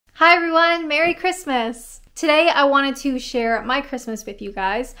Hi everyone, Merry Christmas! Today I wanted to share my Christmas with you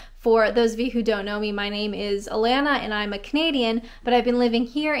guys. For those of you who don't know me, my name is Alanna and I'm a Canadian, but I've been living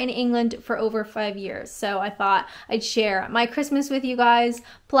here in England for over 5 years. So I thought I'd share my Christmas with you guys,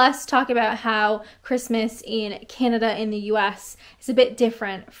 plus talk about how Christmas in Canada and the US is a bit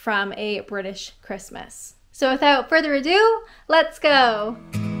different from a British Christmas. So without further ado, let's go!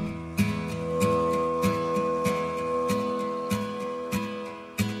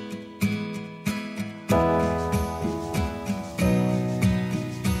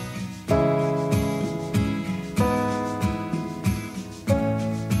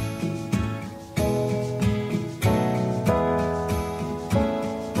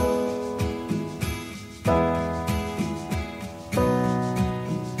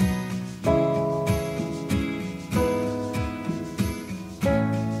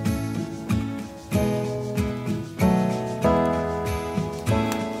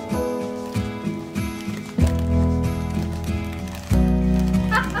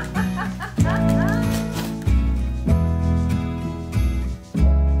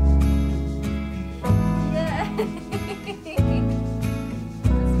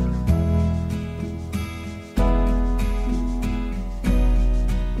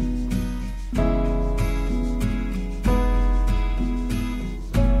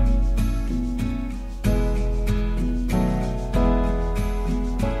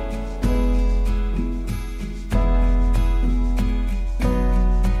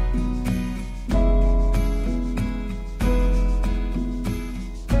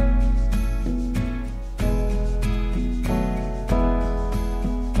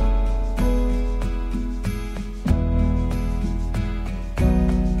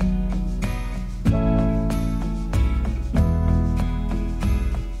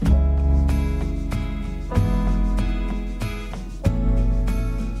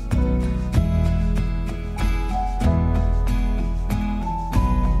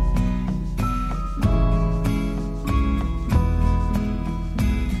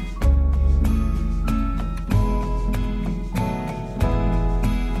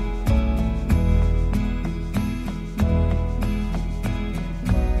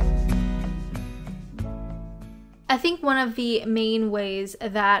 I think one of the main ways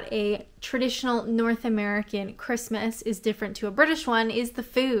that a traditional North American Christmas is different to a British one is the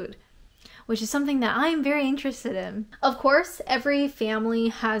food, which is something that I'm very interested in. Of course, every family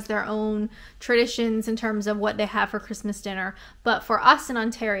has their own traditions in terms of what they have for Christmas dinner, but for us in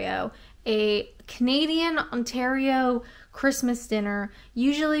Ontario, a Canadian Ontario Christmas dinner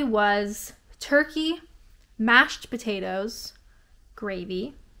usually was turkey, mashed potatoes,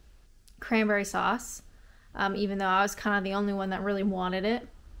 gravy, cranberry sauce, even though I was kind of the only one that really wanted it.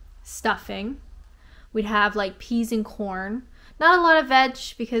 Stuffing. We'd have like peas and corn. Not a lot of veg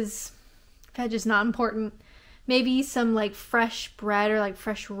because veg is not important. Maybe some like fresh bread or like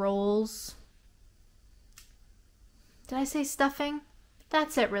fresh rolls. Did I say stuffing?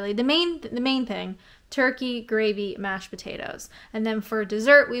 That's it really. The main thing, turkey, gravy, mashed potatoes. And then for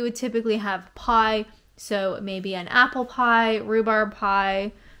dessert, we would typically have pie. So maybe an apple pie, rhubarb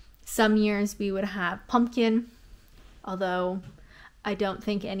pie. Some years we would have pumpkin, although I don't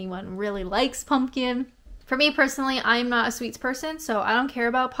think anyone really likes pumpkin. For me personally, I'm not a sweets person, so I don't care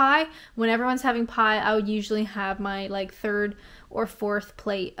about pie. When everyone's having pie, I would usually have my like third or fourth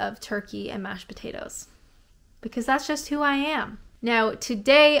plate of turkey and mashed potatoes, because that's just who I am. Now,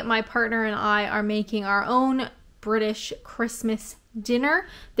 today my partner and I are making our own British Christmas dinner.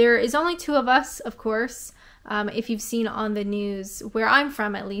 There is only 2 of us, of course. If you've seen on the news, where I'm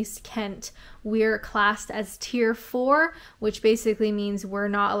from at least, Kent, we're classed as tier 4, which basically means we're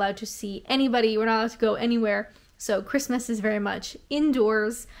not allowed to see anybody, we're not allowed to go anywhere. So Christmas is very much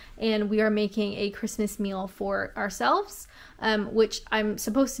indoors, and we are making a Christmas meal for ourselves, which I'm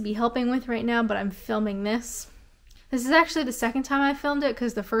supposed to be helping with right now, but I'm filming this. This is actually the second time I filmed it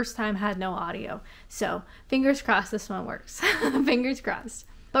because the first time had no audio. So fingers crossed this one works. Fingers crossed.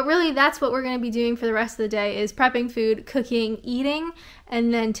 But really, that's what we're going to be doing for the rest of the day, is prepping food, cooking, eating,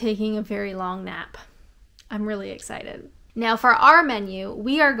 and then taking a very long nap. I'm really excited. Now for our menu,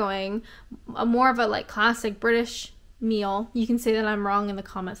 we are going more of a like classic British meal. You can say that I'm wrong in the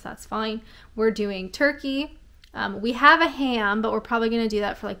comments, that's fine. We're doing turkey. We have a ham, but we're probably going to do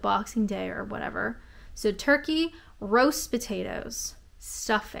that for like Boxing Day or whatever. So turkey, roast potatoes,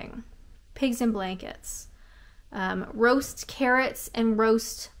 stuffing, pigs in blankets, roast carrots and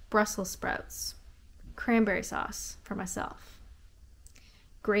roast Brussels sprouts, cranberry sauce for myself,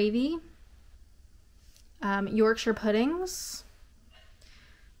 gravy, Yorkshire puddings.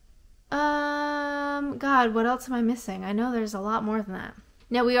 God, what else am I missing? I know there's a lot more than that.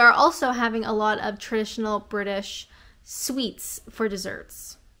 Now we are also having a lot of traditional British sweets for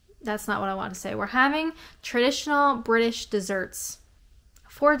desserts. That's not what I want to say. We're having traditional British desserts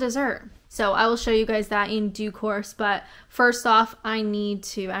for dessert. So I will show you guys that in due course, but first off, I need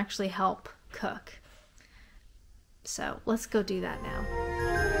to actually help cook. So let's go do that now.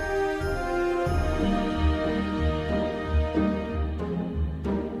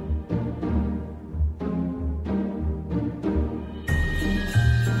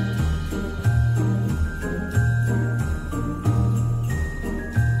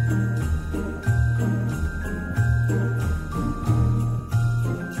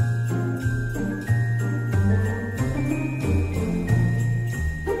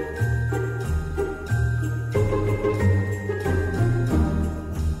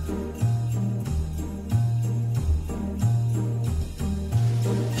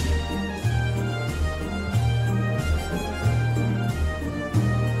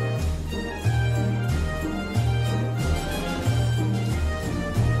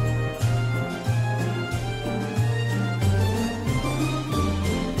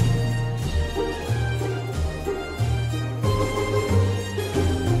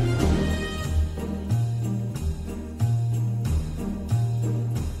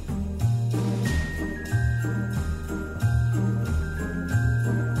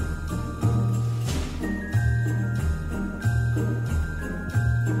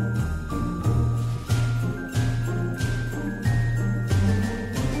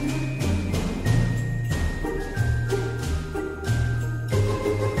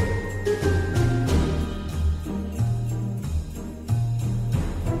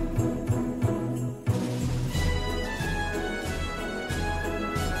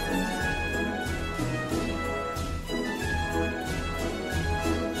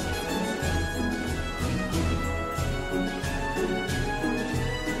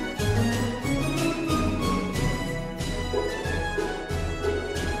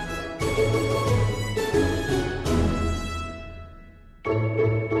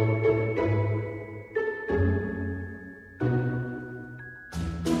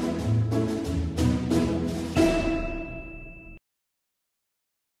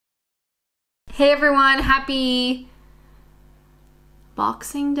 Hey everyone, happy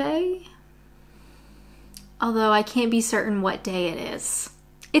Boxing Day? Although I can't be certain what day it is.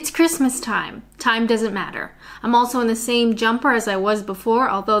 It's Christmas time. Time doesn't matter. I'm also in the same jumper as I was before,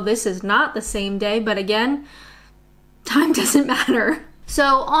 although this is not the same day, but again, time doesn't matter. So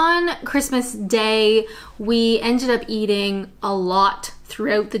on Christmas Day, we ended up eating a lot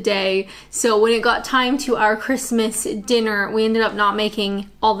throughout the day. So when it got time to our Christmas dinner, we ended up not making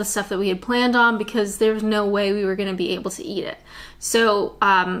all the stuff that we had planned on because there's no way we were going to be able to eat it. So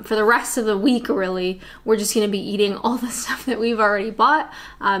for the rest of the week, really, we're just going to be eating all the stuff that we've already bought.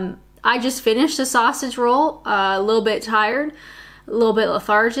 I just finished a sausage roll, a little bit tired, a little bit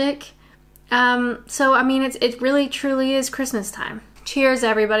lethargic. So I mean, it really truly is Christmas time. Cheers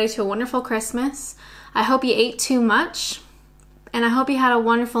everybody to a wonderful Christmas. I hope you ate too much, and I hope you had a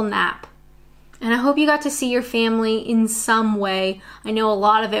wonderful nap. And I hope you got to see your family in some way. I know a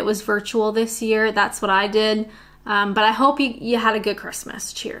lot of it was virtual this year. That's what I did. But I hope you had a good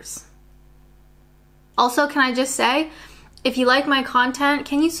Christmas. Cheers. Also, can I just say, if you like my content,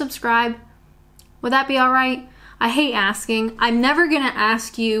 can you subscribe? Would that be all right? I hate asking. I'm never going to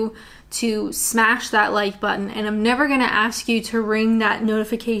ask you to smash that like button, and I'm never going to ask you to ring that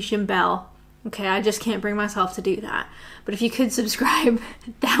notification bell. Okay, I just can't bring myself to do that. But if you could subscribe,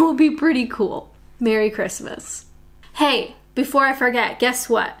 that would be pretty cool. Merry Christmas. Hey, before I forget, guess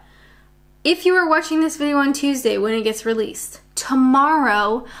what? If you are watching this video on Tuesday when it gets released,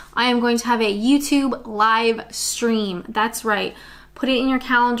 tomorrow I am going to have a YouTube live stream. That's right. Put it in your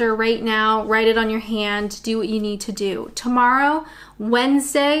calendar right now, write it on your hand, do what you need to do. Tomorrow,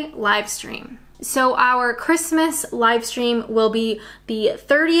 Wednesday, live stream. So our Christmas live stream will be the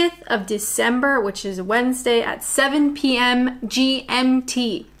 30th of December, which is Wednesday at 7 p.m.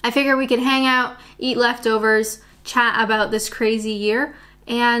 GMT. I figure we could hang out, eat leftovers, chat about this crazy year,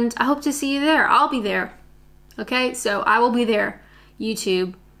 and I hope to see you there. I'll be there. Okay, so I will be there.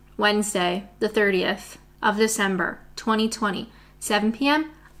 YouTube, Wednesday, the 30th of December, 2020. 7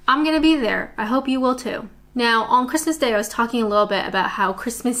 p.m. I'm gonna be there. I hope you will too. Now, on Christmas Day, I was talking a little bit about how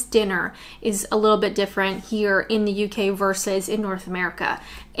Christmas dinner is a little bit different here in the UK versus in North America.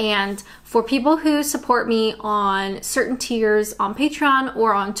 And for people who support me on certain tiers on Patreon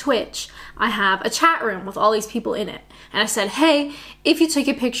or on Twitch, I have a chat room with all these people in it. And I said, hey, if you take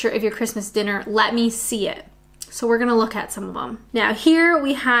a picture of your Christmas dinner, let me see it. So we're gonna look at some of them. Now here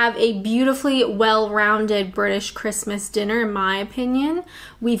we have a beautifully well-rounded British Christmas dinner, in my opinion.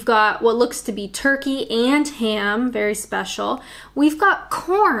 We've got what looks to be turkey and ham, very special. We've got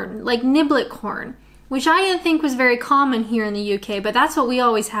corn, like niblet corn, which I didn't think was very common here in the UK, but that's what we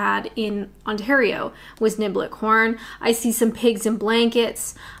always had in Ontario, was niblet corn. I see some pigs in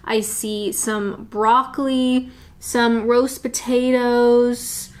blankets. I see some broccoli, some roast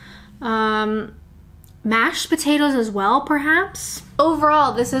potatoes, mashed potatoes as well, perhaps.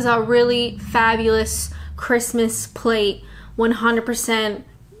 Overall, this is a really fabulous Christmas plate, 100%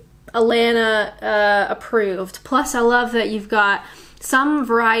 Alanna approved. Plus, I love that you've got some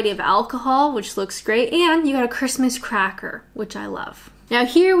variety of alcohol, which looks great, and you got a Christmas cracker, which I love. Now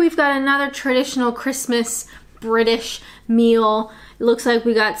here we've got another traditional Christmas British meal. It looks like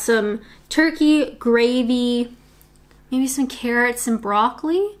we got some turkey, gravy, maybe some carrots and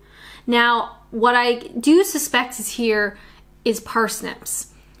broccoli. Now, what I do suspect is here is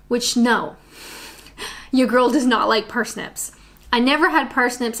parsnips, which no, your girl does not like parsnips. I never had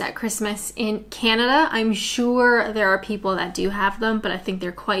parsnips at Christmas in Canada. I'm sure there are people that do have them, but I think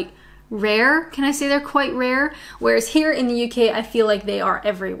they're quite rare. Can I say they're quite rare? Whereas here in the UK, I feel like they are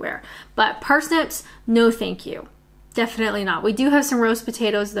everywhere. But parsnips, no thank you. Definitely not. We do have some roast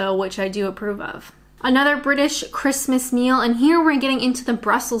potatoes though, which I do approve of. Another British Christmas meal, and here we're getting into the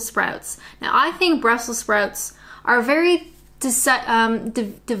Brussels sprouts. Now, I think Brussels sprouts are very what's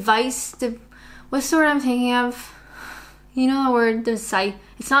the word I'm thinking of? You know the word decisive?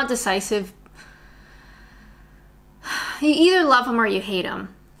 It's not decisive. You either love them or you hate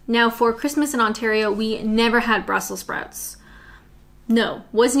them. Now, for Christmas in Ontario, we never had Brussels sprouts. No,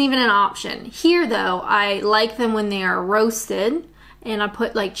 wasn't even an option. Here, though, I like them when they are roasted, and I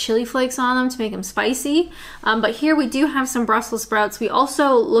put like chili flakes on them to make them spicy. But here we do have some Brussels sprouts. We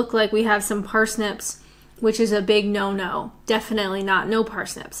also look like we have some parsnips, which is a big no-no. Definitely not, no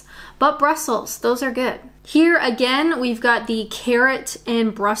parsnips. But Brussels, those are good. Here again, we've got the carrot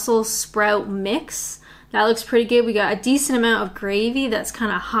and Brussels sprout mix. That looks pretty good. We got a decent amount of gravy that's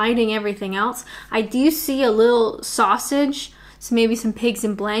kind of hiding everything else. I do see a little sausage, so maybe some pigs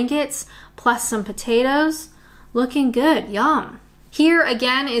in blankets, plus some potatoes. Looking good, yum. Here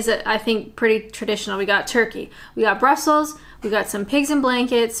again is, I think, pretty traditional. We got turkey, we got Brussels, we got some pigs in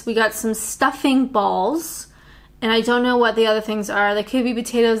blankets, we got some stuffing balls, and I don't know what the other things are. They could be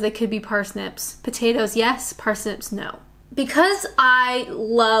potatoes, they could be parsnips. Potatoes, yes, parsnips, no. Because I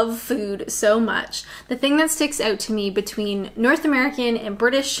love food so much, the thing that sticks out to me between North American and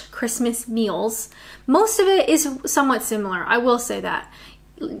British Christmas meals, most of it is somewhat similar, I will say that.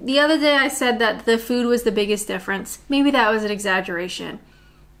 The other day I said that the food was the biggest difference. Maybe that was an exaggeration.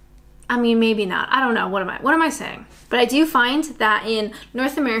 I mean, maybe not. I don't know. What am I saying? But I do find that in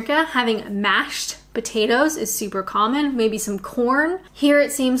North America, having mashed potatoes is super common. Maybe some corn. Here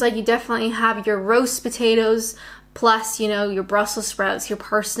it seems like you definitely have your roast potatoes, plus, you know, your Brussels sprouts, your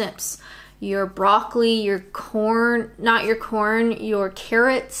parsnips, your broccoli, your corn, not your corn, your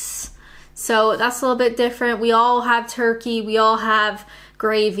carrots. So that's a little bit different. We all have turkey. We all have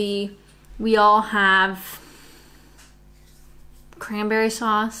gravy. We all have cranberry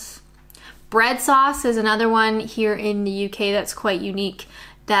sauce. Bread sauce is another one here in the UK that's quite unique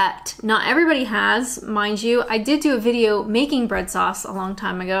that not everybody has, mind you. I did do a video making bread sauce a long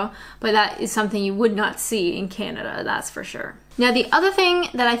time ago, but that is something you would not see in Canada, that's for sure. Now, the other thing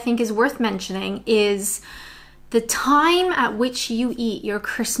that I think is worth mentioning is the time at which you eat your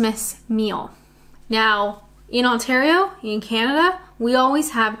Christmas meal. Now, in Ontario, in Canada, we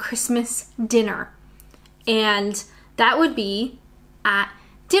always have Christmas dinner, and that would be at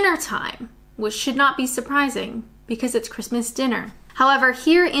dinner time, which should not be surprising because it's Christmas dinner. However,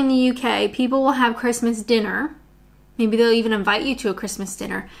 here in the UK, people will have Christmas dinner. Maybe they'll even invite you to a Christmas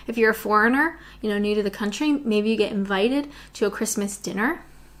dinner. If you're a foreigner, you know, new to the country, maybe you get invited to a Christmas dinner,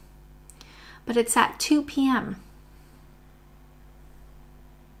 but it's at 2 p.m.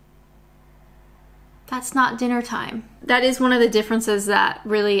 That's not dinner time. That is one of the differences that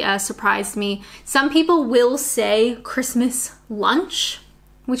really surprised me. Some people will say Christmas lunch,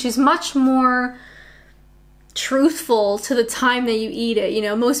 which is much more truthful to the time that you eat it. You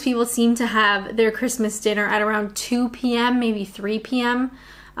know, most people seem to have their Christmas dinner at around 2 p.m., maybe 3 p.m.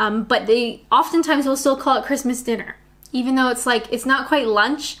 But they oftentimes will still call it Christmas dinner, even though it's like, it's not quite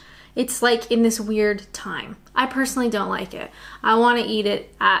lunch. It's like in this weird time. I personally don't like it. I want to eat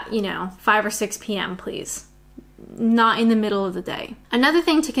it at, you know, 5 or 6 p.m., please. Not in the middle of the day. Another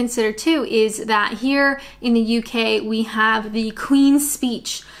thing to consider too is that here in the UK, we have the Queen's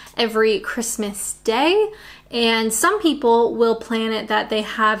speech every Christmas day. And some people will plan it that they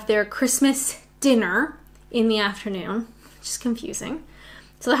have their Christmas dinner in the afternoon, which is confusing.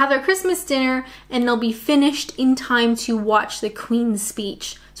 So they'll have their Christmas dinner and they'll be finished in time to watch the Queen's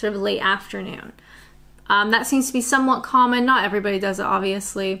speech, sort of late afternoon. That seems to be somewhat common. Not everybody does it,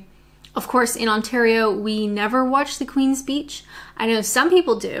 obviously. Of course, in Ontario, we never watch the Queen's speech. I know some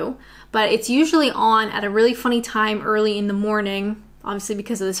people do, but it's usually on at a really funny time early in the morning, obviously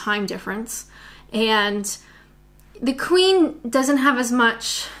because of the time difference. And the Queen doesn't have as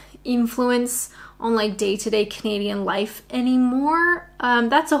much influence on like day-to-day Canadian life anymore.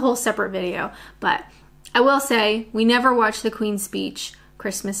 That's a whole separate video, but I will say we never watch the Queen's speech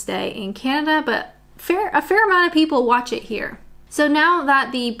Christmas Day in Canada, but a fair amount of people watch it here. So now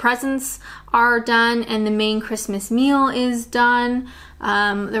that the presents are done and the main Christmas meal is done,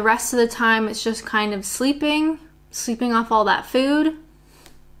 the rest of the time it's just kind of sleeping off all that food,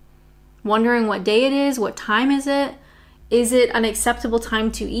 wondering what day it is, what time is it an acceptable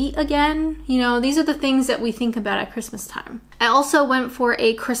time to eat again? You know, these are the things that we think about at Christmas time. I also went for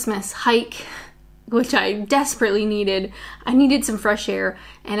a Christmas hike, which I desperately needed. I needed some fresh air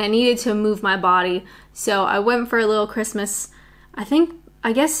and I needed to move my body. So I went for a little Christmas,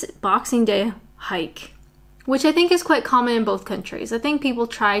 I guess Boxing Day hike, which I think is quite common in both countries. I think people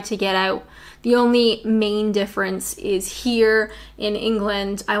try to get out. The only main difference is here in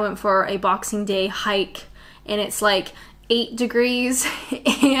England, I went for a Boxing Day hike and it's like 8 degrees,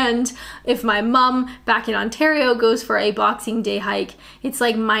 and if my mom back in Ontario goes for a Boxing Day hike, it's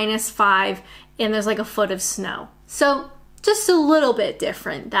like -5 and there's like a foot of snow. So just a little bit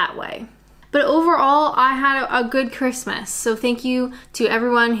different that way. But overall, I had a good Christmas. So thank you to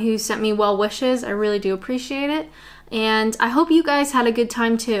everyone who sent me well wishes. I really do appreciate it. And I hope you guys had a good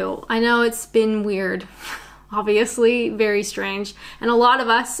time too. I know it's been weird. Obviously, very strange. And a lot of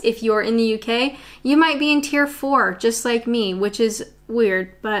us, if you're in the UK, you might be in tier 4, just like me, which is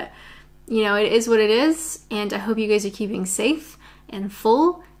weird, but you know, it is what it is. And I hope you guys are keeping safe and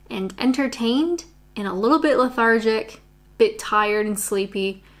full and entertained and a little bit lethargic, bit tired and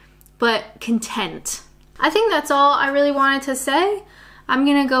sleepy, but content. I think that's all I really wanted to say. I'm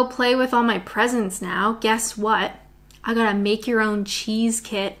gonna go play with all my presents now. Guess what? I got a make your own cheese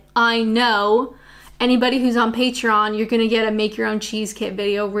kit. I know. Anybody who's on Patreon, you're gonna get a make your own cheese kit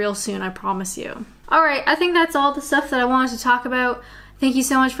video real soon, I promise you. All right, I think that's all the stuff that I wanted to talk about. Thank you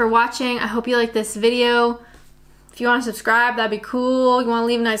so much for watching. I hope you liked this video. If you wanna subscribe, that'd be cool. You wanna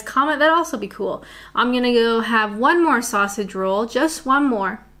leave a nice comment, that'd also be cool. I'm gonna go have one more sausage roll, just one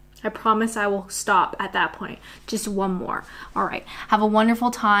more. I promise I will stop at that point. Just one more. All right, have a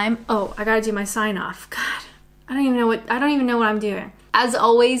wonderful time. Oh, I gotta do my sign off. God, I don't even know what I'm doing. As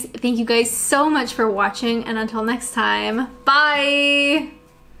always, thank you guys so much for watching, and until next time, bye!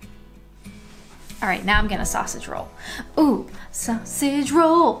 All right, now I'm gonna sausage roll. Ooh, sausage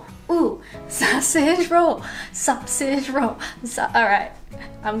roll. Ooh, sausage roll. Sausage roll. All right,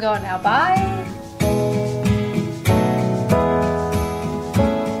 I'm going now, bye.